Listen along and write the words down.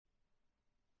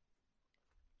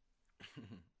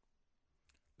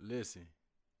Listen,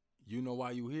 you know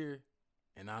why you here,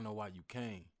 and I know why you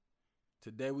came.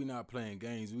 Today we not playing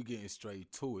games, we getting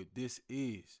straight to it. This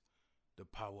is the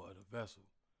Power of the Vessel,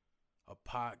 a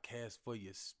podcast for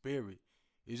your spirit.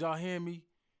 Is y'all hearing me?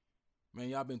 Man,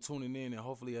 y'all been tuning in, and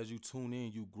hopefully as you tune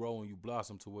in, you grow and you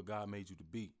blossom to what God made you to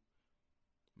be.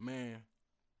 Man,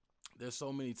 there's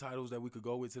so many titles that we could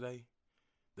go with today.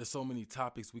 There's so many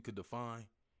topics we could define,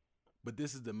 but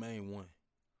this is the main one.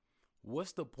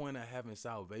 What's the point of having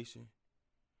salvation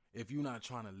if you're not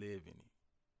trying to live in it?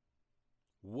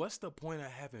 What's the point of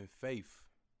having faith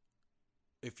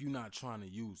if you're not trying to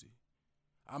use it?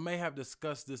 I may have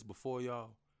discussed this before,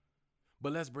 y'all,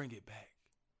 but let's bring it back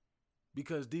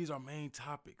because these are main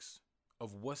topics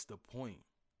of what's the point.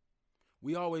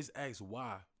 We always ask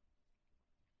why,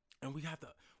 and we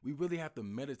really have to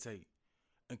meditate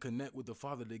and connect with the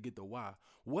Father to get the why.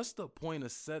 What's the point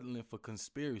of settling for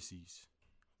conspiracies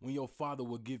when your Father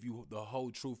will give you the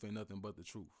whole truth and nothing but the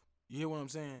truth? You hear what I'm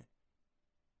saying?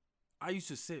 I used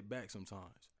to sit back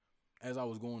sometimes as I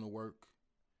was going to work,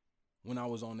 when I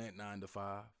was on that 9 to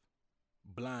 5,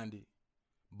 blinded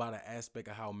by the aspect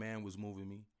of how man was moving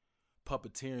me,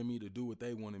 puppeteering me to do what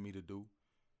they wanted me to do,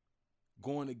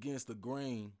 going against the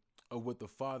grain of what the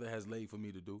Father has laid for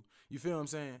me to do. You feel what I'm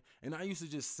saying? And I used to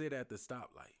just sit at the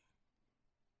stoplight.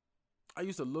 I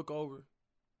used to look over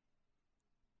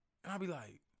and I'd be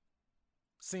like,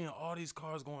 seeing all these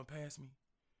cars going past me.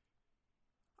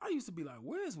 I used to be like,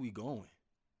 where is we going?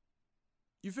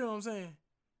 You feel what I'm saying?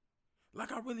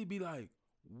 Like, I really be like,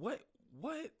 what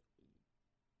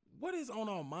is on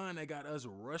our mind that got us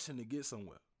rushing to get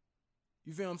somewhere?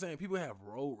 You feel what I'm saying? People have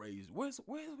road rage. Where's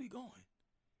we going?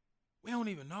 We don't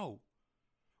even know.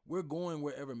 We're going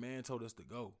wherever man told us to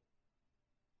go,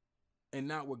 and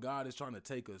not where God is trying to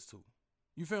take us to.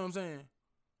 You feel what I'm saying?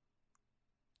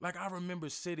 Like, I remember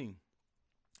sitting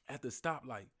at the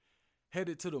stoplight,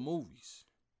 headed to the movies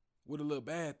with a little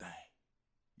bad thing.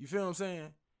 You feel what I'm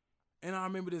saying? And I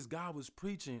remember this guy was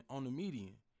preaching on the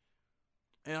median,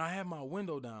 and I had my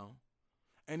window down,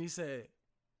 and he said,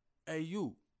 "Hey,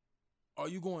 you, are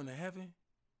you going to heaven?"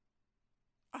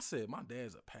 I said, "My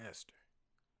dad's a pastor."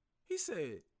 He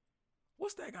said,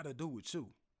 "What's that got to do with you?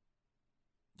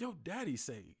 Your daddy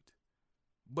saved,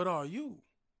 but are you?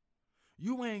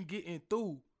 You ain't getting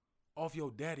through off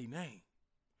your daddy name."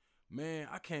 Man,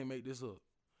 I can't make this up.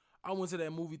 I went to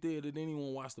that movie theater, didn't even want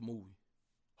to watch the movie.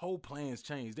 Whole plans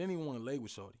changed. Didn't even want to lay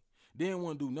with shorty. Didn't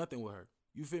want to do nothing with her.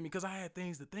 You feel me? Because I had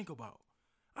things to think about.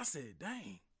 I said,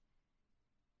 dang.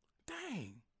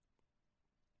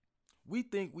 We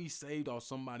think we saved off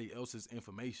somebody else's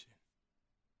information.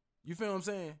 You feel what I'm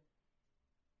saying?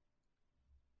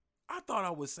 I thought I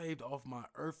was saved off my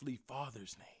earthly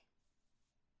father's name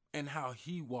and how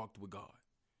he walked with God.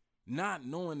 Not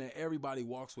knowing that everybody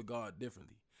walks with God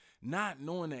differently. Not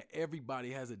knowing that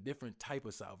everybody has a different type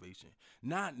of salvation.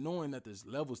 Not knowing that there's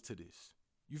levels to this.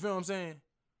 You feel what I'm saying?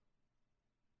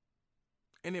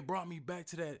 And it brought me back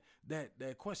to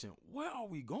that question. Where are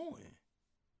we going?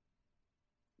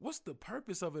 What's the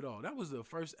purpose of it all? That was the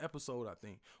first episode, I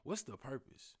think. What's the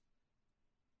purpose?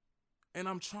 And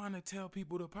I'm trying to tell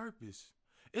people the purpose.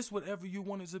 It's whatever you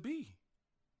want it to be.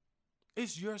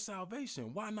 It's your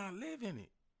salvation. Why not live in it?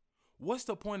 What's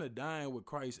the point of dying with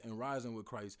Christ and rising with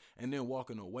Christ and then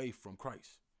walking away from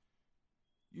Christ?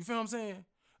 You feel what I'm saying?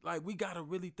 Like, we got to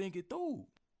really think it through.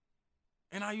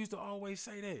 And I used to always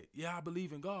say that. Yeah, I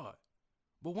believe in God.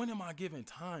 But when am I giving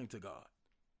time to God?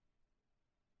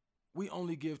 We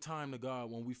only give time to God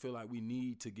when we feel like we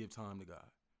need to give time to God.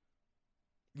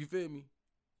 You feel me?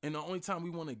 And the only time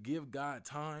we want to give God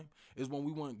time is when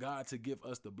we want God to give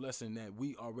us the blessing that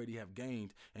we already have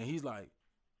gained. And he's like,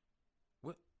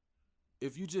 what?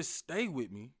 If you just stay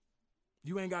with me,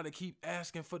 you ain't got to keep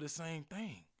asking for the same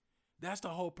thing. That's the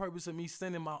whole purpose of me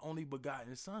sending my only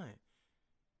begotten son.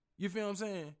 You feel what I'm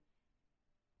saying?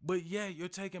 But yeah, you're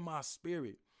taking my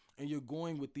spirit and you're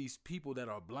going with these people that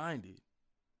are blinded.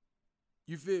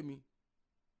 You feel me?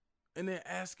 And they're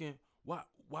asking,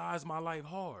 why is my life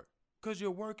hard? Because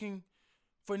you're working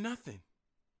for nothing.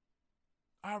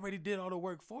 I already did all the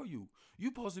work for you. You're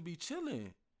supposed to be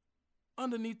chilling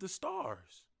underneath the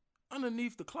stars,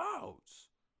 underneath the clouds,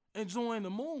 enjoying the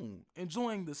moon,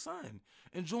 enjoying the sun,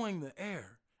 enjoying the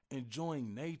air,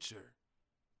 enjoying nature,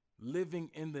 living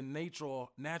in the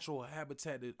natural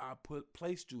habitat that I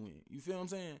placed you in. You feel what I'm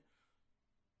saying?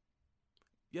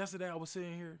 Yesterday I was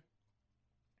sitting here,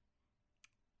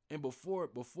 and before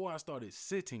I started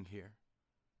sitting here,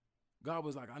 God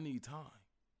was like, I need time.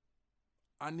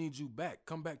 I need you back.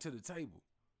 Come back to the table.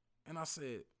 And I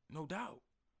said, no doubt.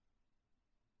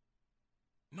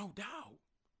 No doubt.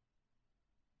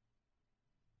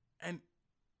 And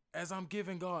as I'm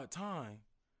giving God time,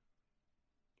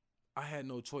 I had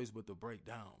no choice but to break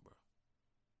down, bro.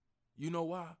 You know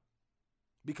why?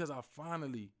 Because I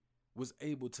finally was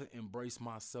able to embrace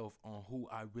myself on who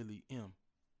I really am.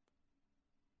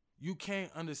 You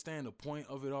can't understand the point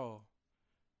of it all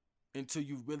until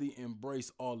you really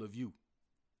embrace all of you.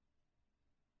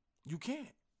 You can't.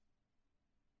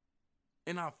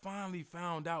 And I finally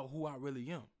found out who I really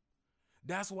am.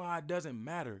 That's why it doesn't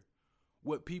matter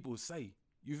what people say.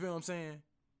 You feel what I'm saying?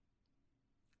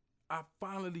 I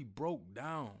finally broke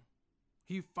down.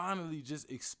 He finally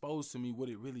just exposed to me what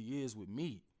it really is with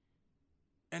me.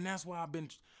 And that's why I've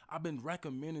been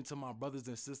recommending to my brothers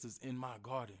and sisters in my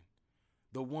garden,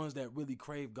 the ones that really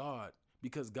crave God,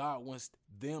 because God wants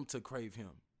them to crave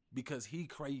him, because he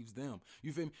craves them.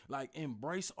 You feel me? Like,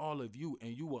 embrace all of you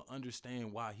and you will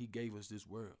understand why he gave us this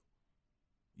world.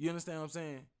 You understand what I'm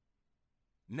saying?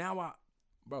 Now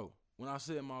bro, when I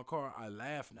sit in my car, I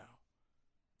laugh now.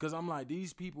 Because I'm like,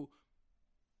 these people,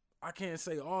 I can't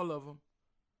say all of them,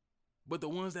 but the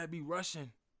ones that be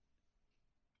rushing,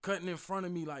 cutting in front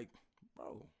of me, like,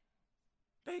 bro,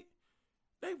 they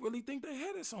really think they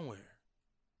headed somewhere.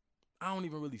 I don't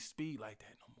even really speed like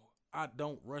that no more. I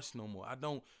don't rush no more. I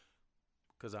don't,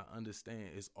 because I understand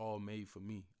it's all made for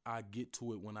me. I get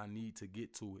to it when I need to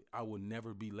get to it. I will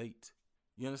never be late.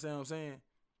 You understand what I'm saying?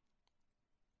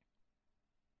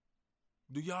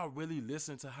 Do y'all really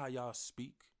listen to how y'all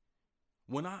speak?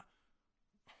 When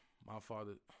my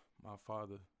father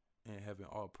in heaven,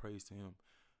 all praise to him.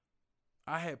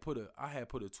 I had put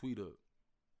a tweet up,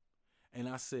 and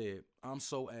I said, I'm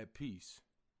so at peace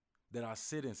that I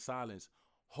sit in silence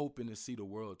hoping to see the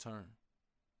world turn.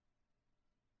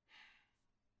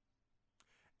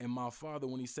 And my father,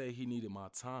 when he said he needed my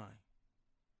time,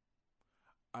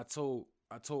 I told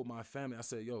my family, I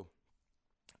said, yo,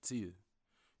 Tia,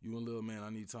 you and little man,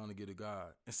 I need time to get to God.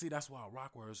 And see, that's why I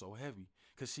rock with her so heavy,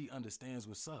 because she understands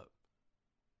what's up.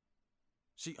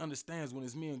 She understands when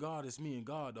it's me and God, it's me and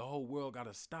God. The whole world got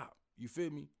to stop. You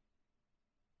feel me?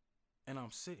 And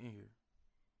I'm sitting here.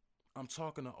 I'm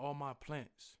talking to all my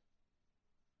plants.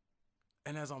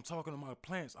 And as I'm talking to my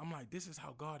plants, I'm like, this is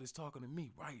how God is talking to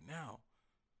me right now.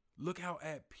 Look how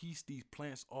at peace these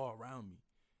plants are around me,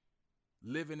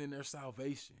 living in their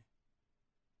salvation.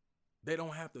 They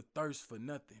don't have to thirst for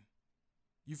nothing.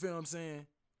 You feel what I'm saying?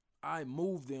 I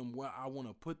move them where I want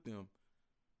to put them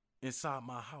inside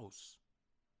my house.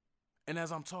 And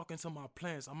as I'm talking to my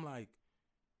plants, I'm like,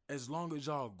 as long as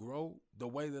y'all grow the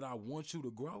way that I want you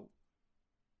to grow,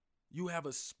 you have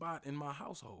a spot in my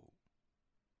household.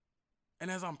 And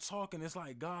as I'm talking, it's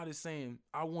like God is saying,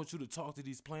 I want you to talk to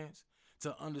these plants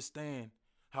to understand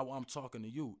how I'm talking to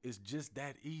you. It's just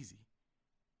that easy.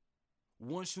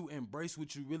 Once you embrace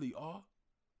what you really are,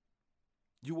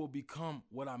 you will become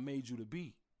what I made you to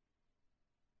be.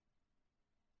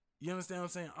 You understand what I'm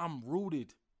saying? I'm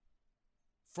rooted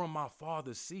from my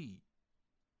father's seed.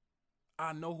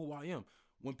 I know who I am.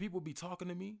 When people be talking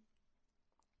to me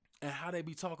and how they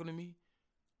be talking to me,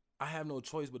 I have no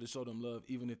choice but to show them love,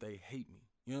 even if they hate me.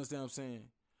 You understand what I'm saying?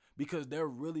 Because they're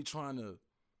really trying to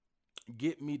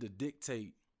get me to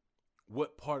dictate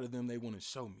what part of them they want to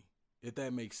show me, if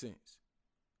that makes sense.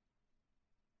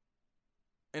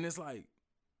 And it's like,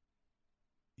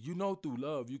 through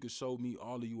love, you can show me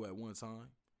all of you at one time.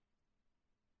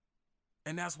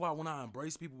 And that's why when I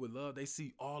embrace people with love, they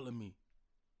see all of me.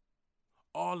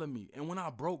 All of me. And when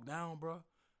I broke down, bro,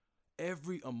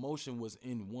 every emotion was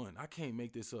in one. I can't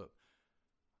make this up.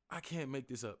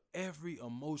 Every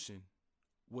emotion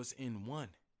was in one.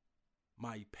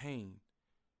 My pain,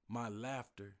 my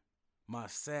laughter, my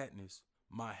sadness,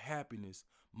 my happiness,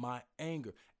 my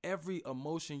anger, every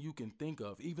emotion you can think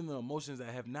of, even the emotions that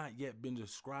have not yet been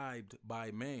described by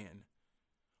man,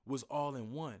 was all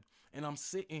in one. And I'm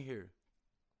sitting here.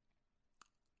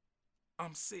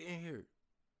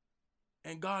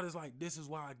 And God is like, this is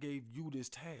why I gave you this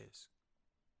task.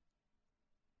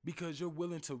 Because you're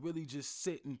willing to really just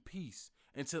sit in peace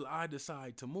until I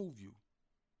decide to move you.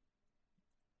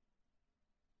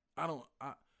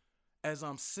 As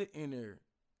I'm sitting there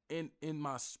in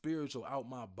my spiritual, out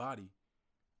my body,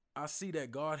 I see that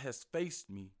God has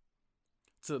faced me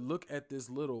to look at this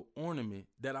little ornament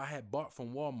that I had bought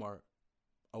from Walmart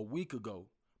a week ago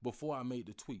before I made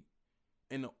the tweet.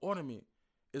 And the ornament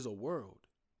is a world,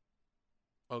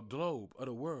 a globe of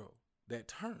the world that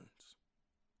turns.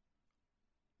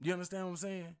 You understand what I'm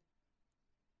saying?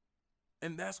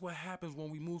 And that's what happens when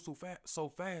we move so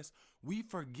fast. We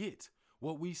forget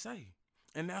what we say.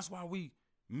 And that's why we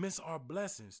miss our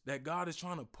blessings that God is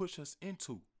trying to push us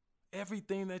into.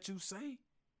 Everything that you say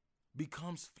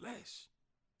becomes flesh.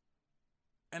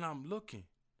 And I'm looking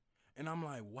and I'm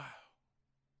like, wow,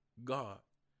 God,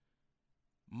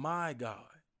 my God,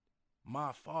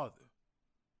 my Father.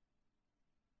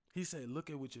 He said, look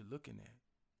at what you're looking at.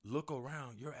 Look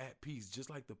around. You're at peace, just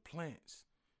like the plants.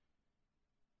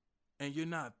 And you're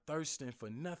not thirsting for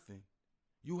nothing.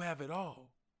 You have it all.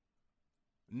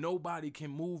 Nobody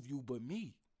can move you but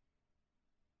me.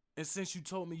 And since you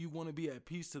told me you want to be at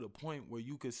peace to the point where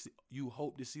you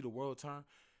hope to see the world turn,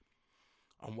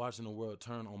 I'm watching the world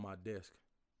turn on my desk.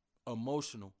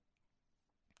 Emotional.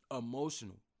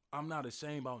 I'm not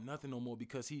ashamed about nothing no more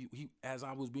because he as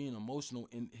I was being emotional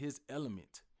in his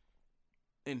element,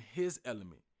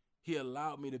 he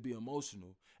allowed me to be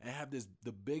emotional and have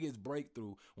the biggest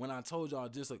breakthrough. When I told y'all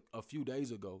just a few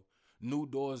days ago, new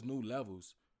doors, new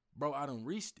levels, bro, I done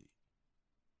reached it.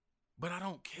 But I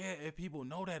don't care if people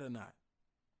know that or not.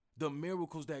 The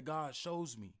miracles that God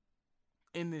shows me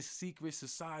in this secret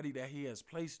society that he has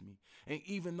placed me. And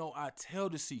even though I tell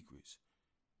the secrets,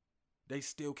 they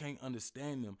still can't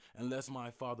understand them unless my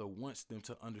Father wants them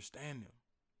to understand them.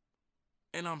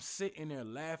 And I'm sitting there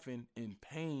laughing in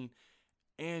pain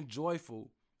and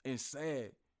joyful and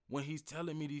sad when he's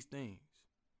telling me these things.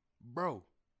 Bro,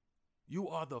 you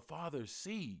are the Father's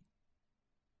seed.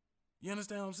 You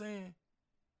understand what I'm saying?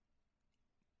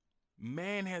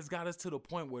 Man has got us to the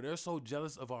point where they're so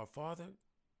jealous of our Father,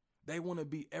 they want to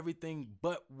be everything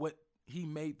but what he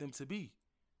made them to be.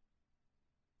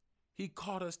 He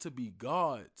called us to be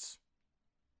gods,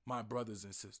 my brothers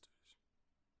and sisters.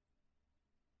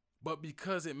 But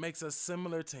because it makes us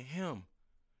similar to him,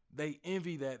 they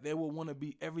envy that. They will want to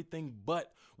be everything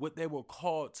but what they were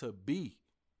called to be.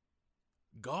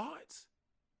 Gods?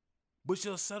 But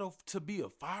you'll settle to be a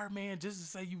fireman just to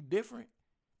say you different?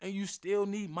 And you still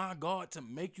need my God to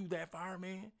make you that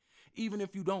fireman? Even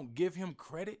if you don't give him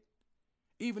credit?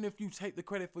 Even if you take the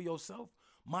credit for yourself?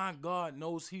 My God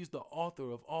knows he's the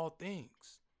author of all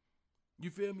things. You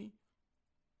feel me?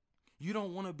 You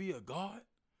don't want to be a God,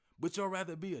 but you'll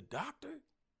rather be a doctor?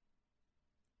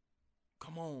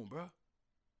 Come on, bro.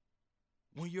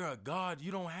 When you're a God,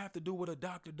 you don't have to do what a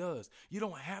doctor does. You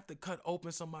don't have to cut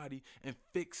open somebody and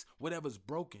fix whatever's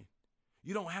broken.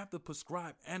 You don't have to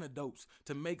prescribe antidotes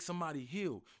to make somebody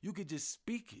heal. You could just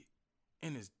speak it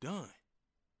and it's done.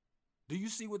 Do you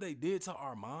see what they did to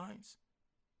our minds?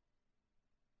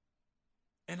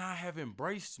 And I have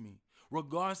embraced me.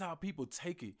 Regardless how people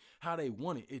take it, how they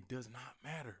want it, it does not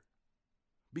matter.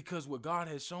 Because what God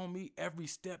has shown me, every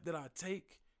step that I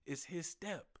take is his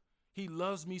step. He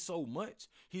loves me so much,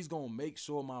 he's going to make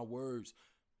sure my words,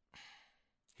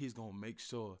 he's going to make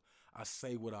sure I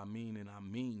say what I mean and I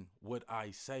mean what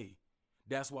I say.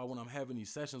 That's why when I'm having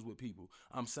these sessions with people,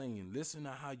 I'm saying, listen to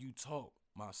how you talk,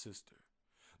 my sister.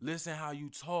 Listen how you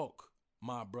talk,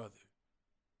 my brother.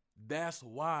 That's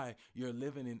why you're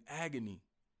living in agony.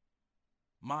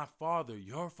 My Father,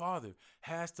 your Father,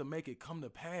 has to make it come to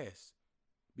pass.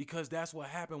 Because that's what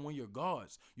happened when you're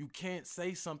God's. You can't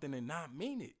say something and not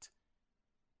mean it.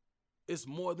 It's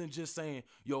more than just saying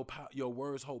your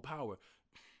words hold power.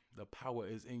 The power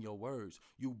is in your words.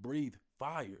 You breathe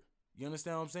fire. You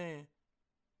understand what I'm saying?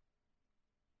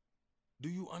 Do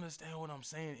you understand what I'm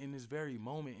saying in this very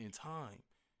moment in time?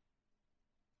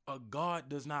 A God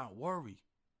does not worry.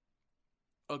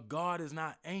 A God is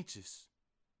not anxious.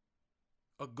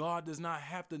 A God does not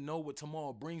have to know what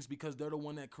tomorrow brings because they're the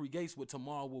one that creates what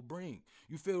tomorrow will bring.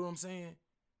 You feel what I'm saying?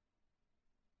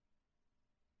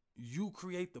 You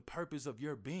create the purpose of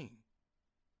your being.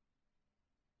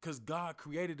 Because God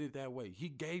created it that way. He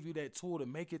gave you that tool to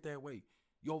make it that way.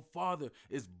 Your Father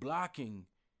is blocking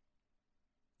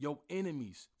your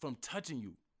enemies from touching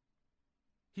you.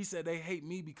 He said they hate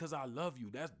me because I love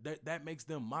you. That makes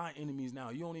them my enemies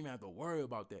now. You don't even have to worry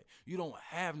about that. You don't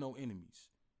have no enemies.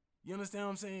 You understand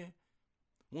what I'm saying?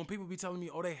 When people be telling me,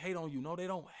 oh, they hate on you. No, they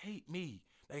don't hate me.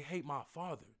 They hate my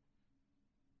Father.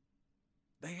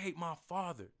 They hate my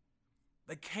Father.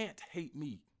 They can't hate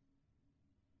me.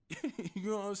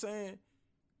 You know what I'm saying?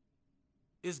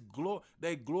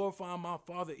 They glorify my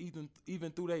Father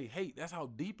even through they hate. That's how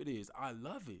deep it is. I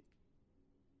love it.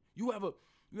 You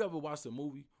ever watched a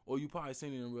movie, or you probably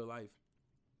seen it in real life,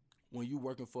 when you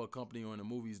working for a company, or in the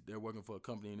movies they're working for a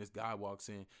company and this guy walks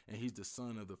in and he's the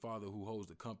son of the father who holds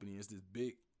the company. It's this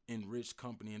big enriched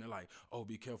company and they're like, oh,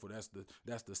 be careful, that's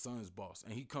the son's boss.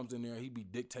 And he comes in there, he be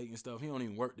dictating stuff. He don't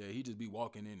even work there. He just be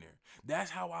walking in there.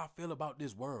 That's how I feel about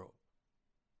this world.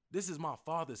 This is my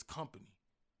Father's company.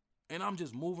 And I'm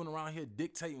just moving around here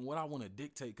dictating what I want to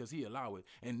dictate because he allow it.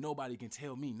 And nobody can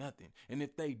tell me nothing. And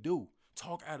if they do,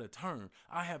 talk out of turn,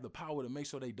 I have the power to make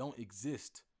sure they don't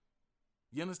exist.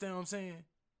 You understand what I'm saying?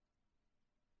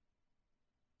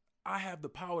 I have the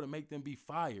power to make them be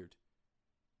fired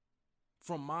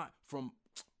from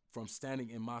standing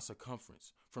in my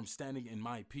circumference, from standing in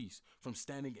my peace, from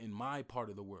standing in my part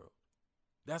of the world.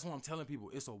 That's why I'm telling people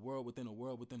it's a world within a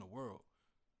world within a world.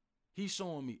 He's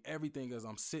showing me everything as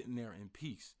I'm sitting there in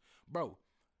peace. Bro,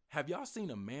 have y'all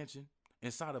seen a mansion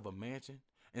inside of a mansion,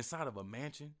 inside of a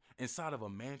mansion, inside of a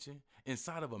mansion,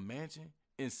 inside of a mansion,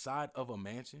 inside of a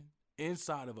mansion,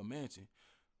 inside of a mansion?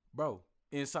 Bro,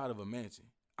 inside of a mansion.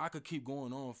 I could keep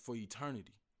going on for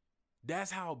eternity.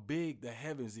 That's how big the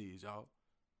heavens is, y'all.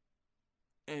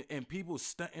 And people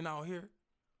stunting out here.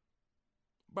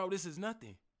 Bro, this is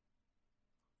nothing.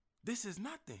 This is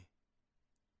nothing.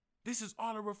 This is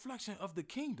all a reflection of the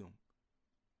kingdom.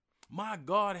 My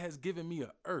God has given me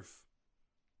a earth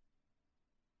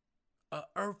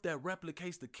that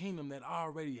replicates the kingdom that I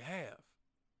already have.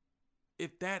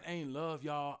 If that ain't love,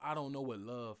 y'all, I don't know what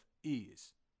love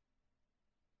is.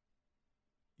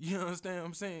 You understand what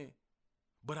I'm saying?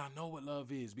 But I know what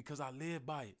love is because I live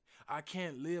by it. I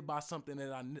can't live by something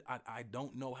that I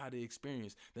don't know how to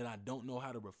experience, that I don't know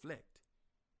how to reflect.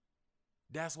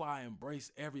 That's why I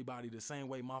embrace everybody the same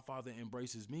way my Father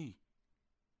embraces me.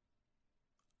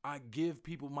 I give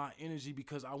people my energy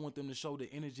because I want them to show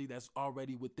the energy that's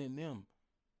already within them.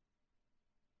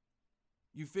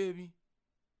 You feel me?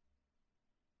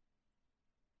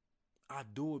 I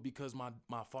do it because my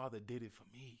Father did it for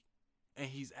me. And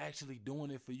he's actually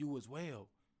doing it for you as well.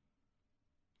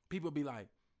 People be like,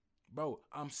 bro,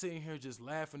 I'm sitting here just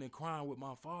laughing and crying with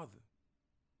my Father.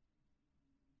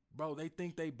 Bro, they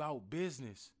think they about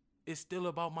business. It's still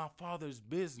about my Father's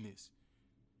business.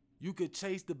 You could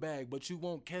chase the bag, but you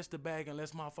won't catch the bag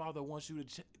unless my Father wants you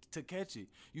to catch it.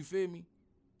 You feel me?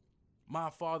 My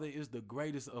Father is the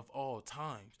greatest of all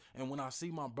times. And when I see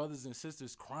my brothers and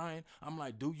sisters crying, I'm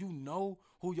like, do you know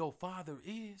who your Father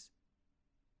is?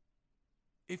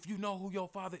 If you know who your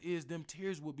Father is, them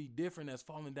tears would be different as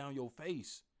falling down your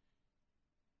face.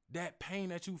 That pain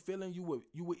that you feeling, you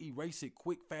would erase it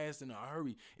quick, fast, in a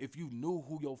hurry if you knew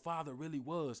who your Father really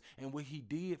was and what he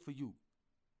did for you.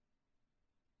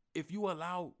 If you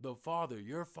allow the Father,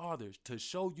 your Father, to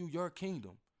show you your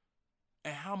kingdom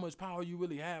and how much power you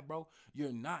really have, bro,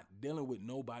 you're not dealing with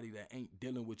nobody that ain't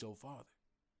dealing with your Father.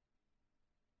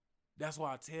 That's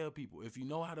why I tell people, if you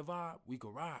know how to vibe, we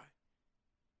can ride.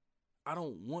 I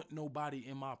don't want nobody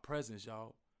in my presence,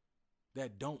 y'all,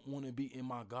 that don't want to be in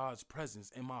my God's presence,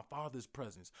 in my Father's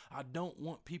presence. I don't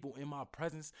want people in my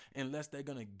presence unless they're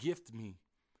going to gift me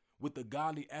with the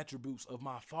godly attributes of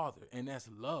my Father, and that's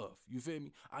love. You feel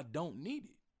me? I don't need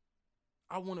it.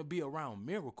 I want to be around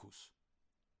miracles.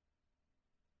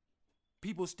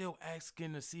 People still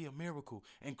asking to see a miracle,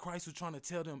 and Christ was trying to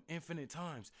tell them infinite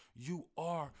times, you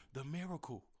are the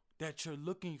miracle that you're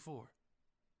looking for.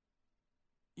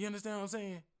 You understand what I'm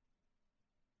saying?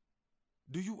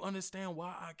 Do you understand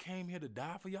why I came here to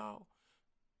die for y'all?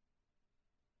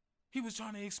 He was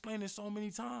trying to explain it so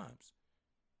many times.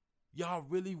 Y'all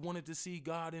really wanted to see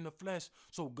God in the flesh,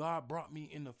 so God brought me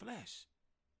in the flesh.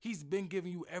 He's been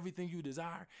giving you everything you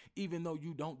desire, even though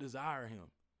you don't desire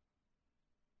him.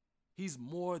 He's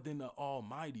more than the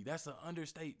Almighty. That's an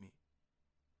understatement.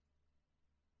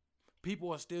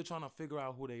 People are still trying to figure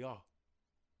out who they are.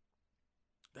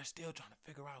 They're still trying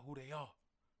to figure out who they are.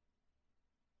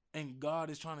 And God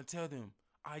is trying to tell them,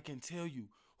 I can tell you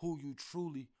who you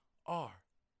truly are.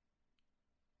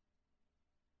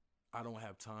 I don't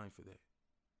have time for that.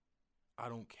 I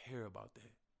don't care about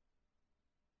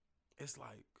that. It's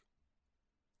like,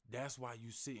 that's why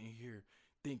you sitting here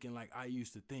thinking like I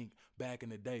used to think back in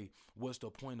the day, what's the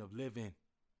point of living?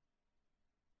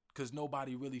 Because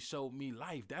nobody really showed me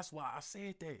life. That's why I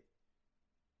said that.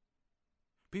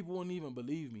 People wouldn't even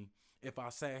believe me if I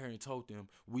sat here and told them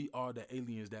we are the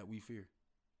aliens that we fear.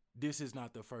 This is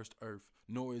not the first earth,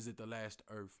 nor is it the last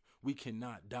earth. We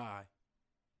cannot die.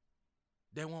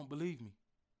 They won't believe me.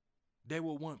 They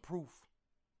will want proof.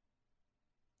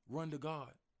 Run to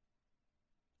God.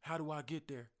 How do I get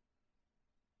there?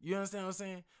 You understand what I'm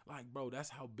saying? Like, bro, that's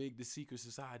how big the secret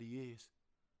society is.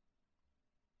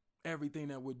 Everything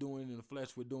that we're doing in the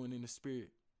flesh, we're doing in the spirit.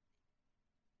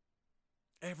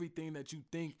 Everything that you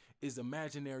think is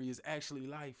imaginary is actually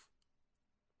life.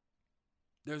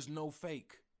 There's no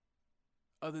fake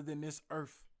other than this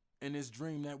earth and this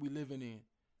dream that we living in,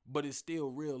 but it's still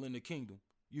real in the kingdom.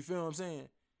 You feel what I'm saying?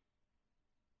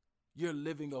 You're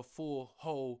living a full,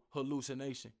 whole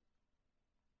hallucination.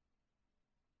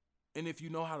 And if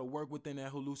you know how to work within that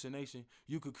hallucination,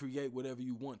 you could create whatever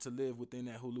you want to live within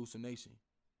that hallucination.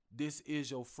 This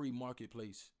is your free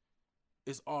marketplace.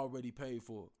 It's already paid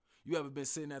for. You ever been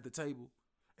sitting at the table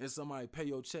and somebody pay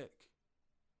your check?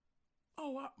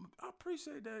 Oh, I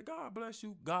appreciate that. God bless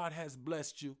you. God has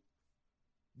blessed you.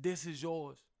 This is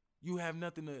yours. You have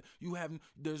nothing to,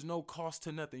 there's no cost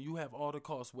to nothing. You have all the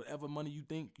costs. Whatever money you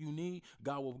think you need,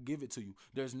 God will give it to you.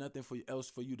 There's nothing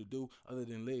else for you to do other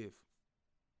than live.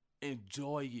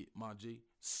 Enjoy it, my G.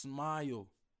 Smile.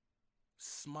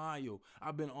 Smile.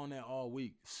 I've been on that all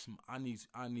week. I need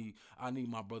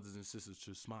my brothers and sisters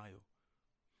to smile.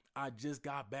 I just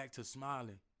got back to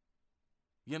smiling.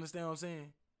 You understand what I'm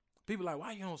saying? People are like,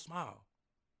 why you don't smile?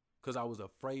 Because I was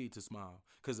afraid to smile.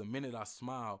 Because the minute I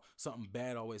smile, something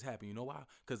bad always happens. You know why?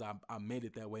 Because I made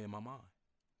it that way in my mind.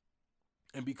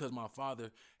 And because my father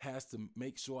has to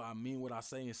make sure I mean what I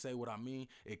say and say what I mean,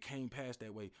 it came past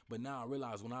that way. But now I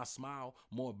realize when I smile,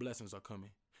 more blessings are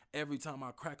coming. Every time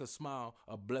I crack a smile,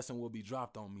 a blessing will be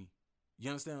dropped on me.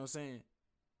 You understand what I'm saying?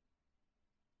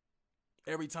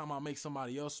 Every time I make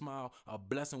somebody else smile, a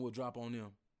blessing will drop on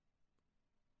them.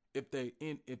 If they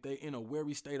in a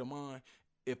weary state of mind,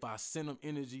 if I send them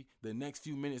energy, the next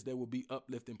few minutes they will be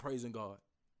uplifting, praising God.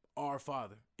 Our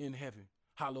Father in heaven,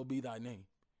 hallowed be thy name.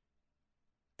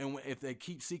 And if they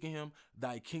keep seeking him,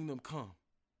 thy kingdom come.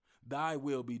 Thy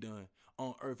will be done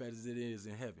on earth as it is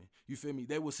in heaven. You feel me?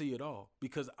 They will see it all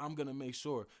because I'm going to make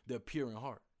sure they're pure in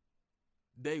heart.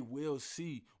 They will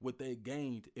see what they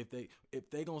gained if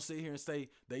they gonna sit here and say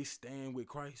they stand with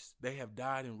Christ, they have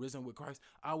died and risen with Christ.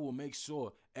 I will make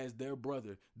sure as their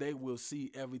brother they will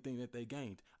see everything that they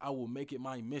gained. I will make it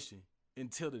my mission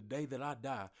until the day that I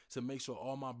die to make sure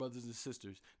all my brothers and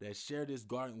sisters that share this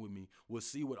garden with me will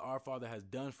see what our Father has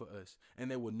done for us,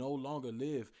 and they will no longer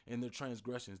live in their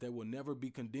transgressions. They will never be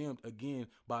condemned again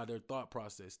by their thought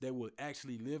process. They will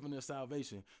actually live in their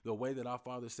salvation the way that our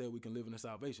Father said we can live in their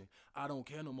salvation. I don't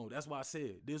care no more. That's why I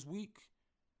said this week,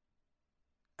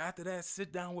 after that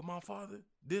sit down with my Father,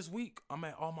 this week I'm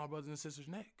at all my brothers and sisters'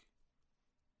 neck.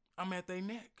 I'm at their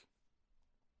neck.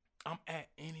 I'm at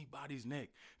anybody's neck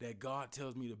that God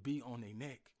tells me to be on their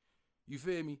neck. You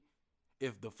feel me?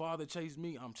 If the Father chased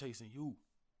me, I'm chasing you.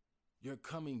 You're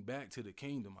coming back to the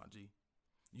kingdom, my G.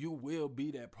 You will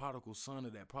be that prodigal son or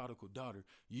that prodigal daughter.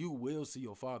 You will see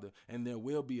your Father, and there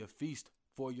will be a feast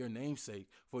for your namesake,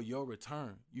 for your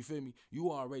return. You feel me?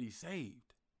 You are already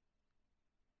saved.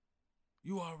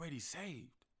 You are already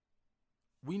saved.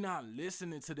 We not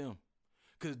listening to them,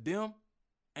 because them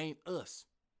ain't us.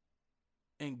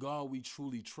 And God we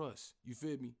truly trust. You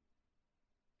feel me?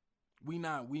 We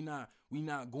not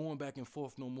going back and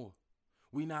forth no more.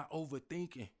 We not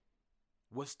overthinking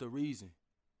what's the reason.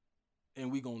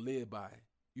 And we gonna live by it.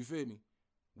 You feel me?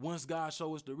 Once God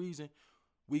show us the reason,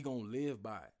 we gonna live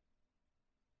by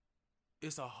it.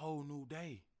 It's a whole new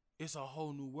day. It's a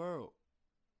whole new world.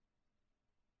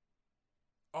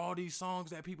 All these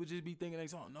songs that people just be thinking they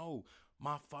song. No,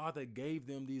 my Father gave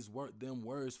them them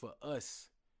words for us,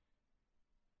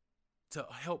 to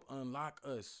help unlock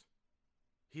us.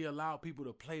 He allowed people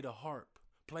to play the harp,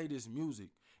 play this music,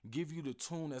 give you the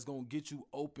tune that's going to get you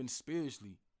open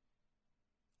spiritually.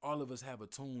 All of us have a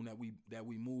tune that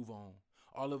we move on.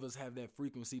 All of us have that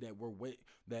frequency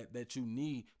that you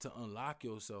need to unlock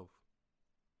yourself.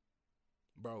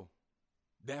 Bro,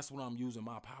 that's what I'm using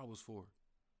my powers for.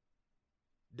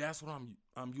 That's what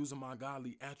I'm using my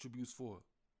godly attributes for.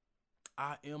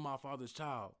 I am my Father's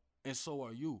child. And so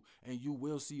are you. And you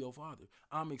will see your Father.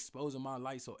 I'm exposing my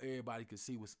light so everybody can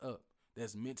see what's up.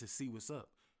 That's meant to see what's up.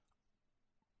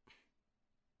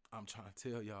 I'm trying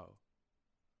to tell y'all.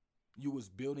 You was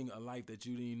building a life that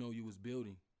you didn't know you was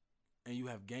building. And you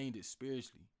have gained it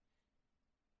spiritually.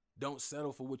 Don't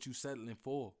settle for what you're settling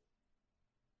for.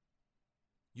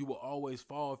 You will always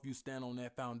fall if you stand on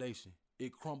that foundation.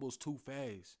 It crumbles too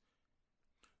fast.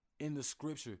 In the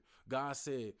scripture, God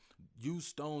said, use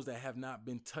stones that have not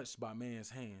been touched by man's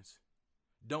hands.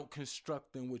 Don't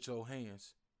construct them with your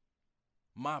hands.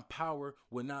 My power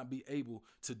will not be able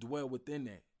to dwell within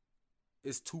that.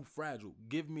 It's too fragile.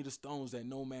 Give me the stones that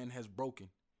no man has broken,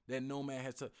 that no man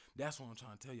has touched. That's what I'm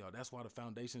trying to tell y'all. That's why the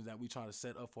foundations that we try to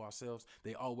set up for ourselves,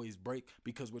 they always break,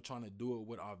 because we're trying to do it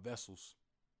with our vessels.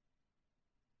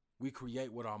 We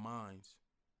create with our minds.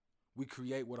 We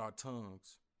create with our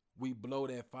tongues. We blow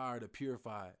that fire to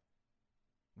purify it.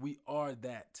 We are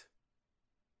that.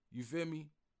 You feel me?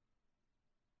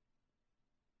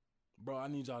 Bro, I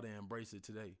need y'all to embrace it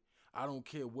today. I don't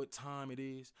care what time it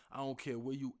is. I don't care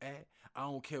where you at. I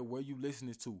don't care where you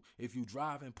listening to. If you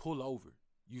driving, pull over.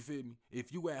 You feel me?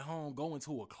 If you at home, go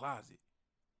into a closet.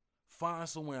 Find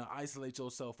somewhere and isolate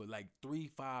yourself for like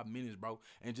 3-5 minutes, bro,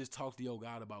 and just talk to your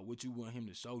God about what you want him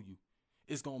to show you.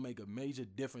 It's going to make a major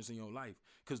difference in your life,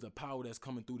 because the power that's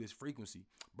coming through this frequency,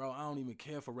 bro, I don't even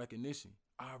care for recognition.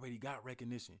 I already got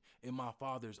recognition in my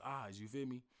Father's eyes. You feel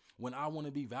me? When I want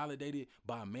to be validated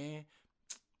by man,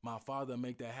 my Father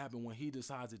make that happen when he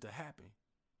decides it to happen.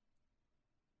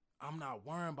 I'm not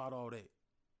worrying about all that.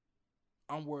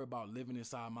 I'm worried about living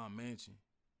inside my mansion,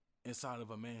 inside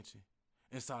of a mansion,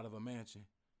 inside of a mansion.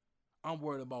 I'm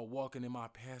worried about walking in my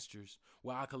pastures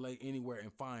where I can lay anywhere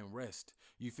and find rest.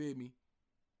 You feel me?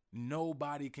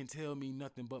 Nobody can tell me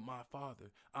nothing but my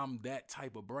Father. I'm that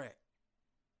type of brat.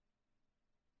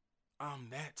 I'm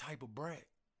that type of brat.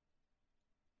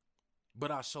 But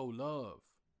I show love.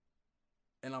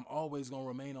 And I'm always going to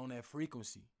remain on that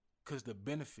frequency because the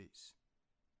benefits.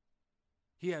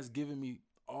 He has given me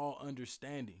all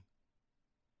understanding.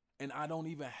 And I don't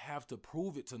even have to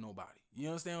prove it to nobody. You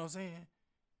understand what I'm saying?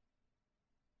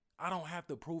 I don't have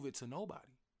to prove it to nobody.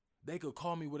 They could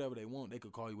call me whatever they want. They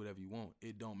could call you whatever you want.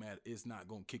 It don't matter. It's not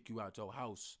going to kick you out your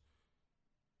house.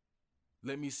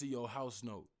 Let me see your house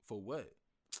note. For what?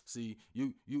 See,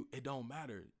 it don't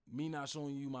matter. Me not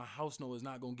showing you my house note is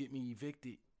not going to get me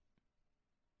evicted.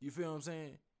 You feel what I'm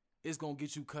saying? It's going to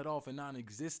get you cut off and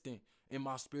non-existent in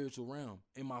my spiritual realm,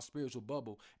 in my spiritual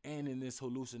bubble, and in this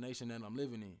hallucination that I'm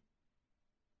living in.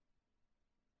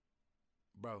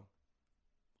 Bro,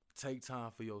 take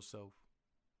time for yourself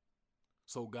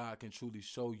so God can truly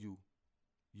show you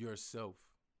yourself.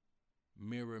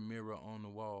 Mirror, mirror on the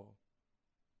wall.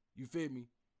 You feel me?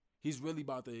 He's really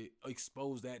about to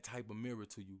expose that type of mirror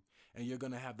to you. And you're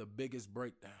going to have the biggest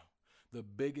breakdown, the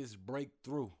biggest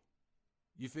breakthrough.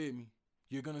 You feel me?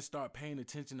 You're going to start paying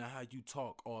attention to how you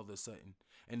talk all of a sudden.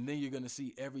 And then you're going to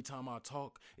see every time I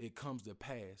talk, it comes to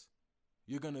pass.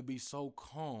 You're going to be so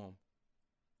calm.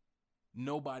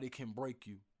 Nobody can break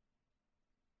you.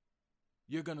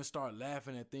 You're going to start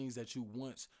laughing at things that you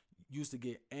once used to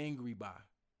get angry by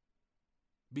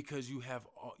because you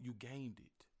gained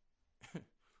it.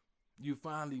 You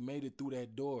finally made it through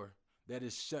that door that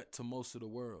is shut to most of the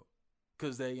world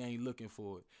because they ain't looking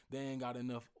for it. They ain't got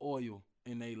enough oil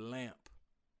in their lamp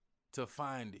to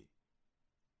find it.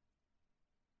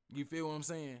 You feel what I'm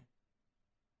saying?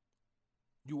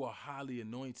 You are highly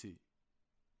anointed,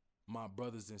 my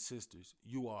brothers and sisters.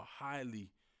 You are highly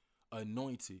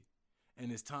anointed,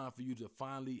 and it's time for you to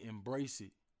finally embrace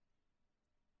it.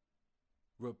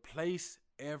 Replace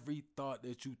every thought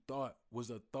that you thought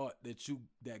was a thought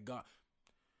that God,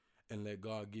 and let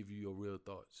God give you your real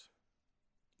thoughts.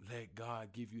 Let God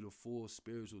give you the full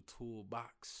spiritual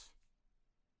toolbox.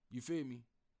 You feel me?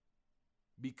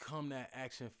 Become that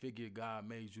action figure God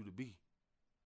made you to be.